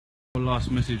last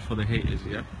message for the haters,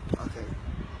 yeah? Okay.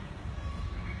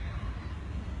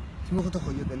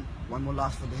 Then one more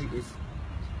last for the haters.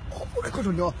 Oh, I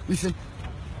don't know. Listen,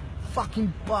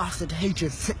 fucking bastard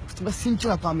haters.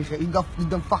 You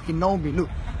don't fucking know me. Look,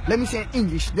 let me say in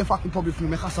English. They fucking probably think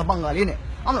me khasa Bengali, innit?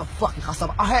 I'm not fucking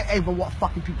khasa. I hate even what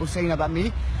fucking people saying about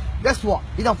me. Guess what?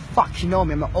 You don't fucking know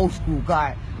me. I'm an old school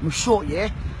guy. I'm short, yeah?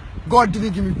 God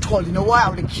didn't give me tall. You know why? I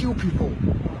would kill people.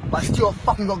 But still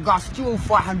fucking got guns, still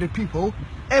 500 people.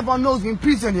 Everyone knows me in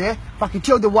prison, yeah? Fucking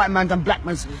kill the white man and black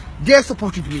man. They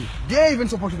supported me. They even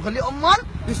supported me. A little man,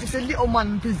 this is a little man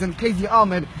in prison, crazy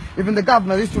Ahmed. Even the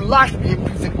governor used to like me in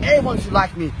prison. Everyone should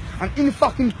like me. And in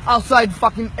fucking outside,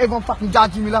 fucking everyone fucking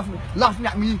judging me, laughing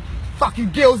at me.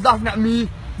 Fucking girls laughing at me.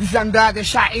 This and that, they're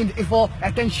shouting for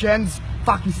attentions.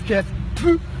 Fucking scared.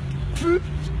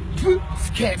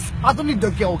 Scared. I don't need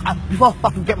the girl. Before I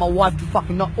fucking get my wife to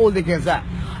fucking knock all the girls out.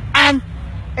 And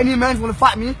any man wanna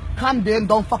fight me, come there and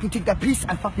don't fucking take that piece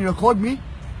and fucking record me.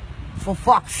 For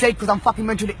fuck's sake, because I'm fucking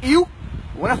mentally ill.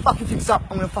 When I fucking fix up,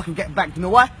 I'm gonna fucking get back. You know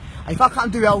why? If I can't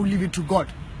do it, I will leave it to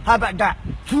God. How about that?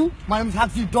 2, my name is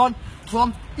Haji Don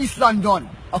from East London.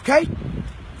 Okay?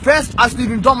 First, I was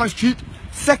living in Drummond Street.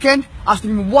 Second, I was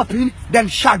living in Wapping, then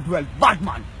Shadwell.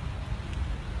 Badman.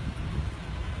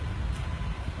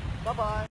 Bye-bye.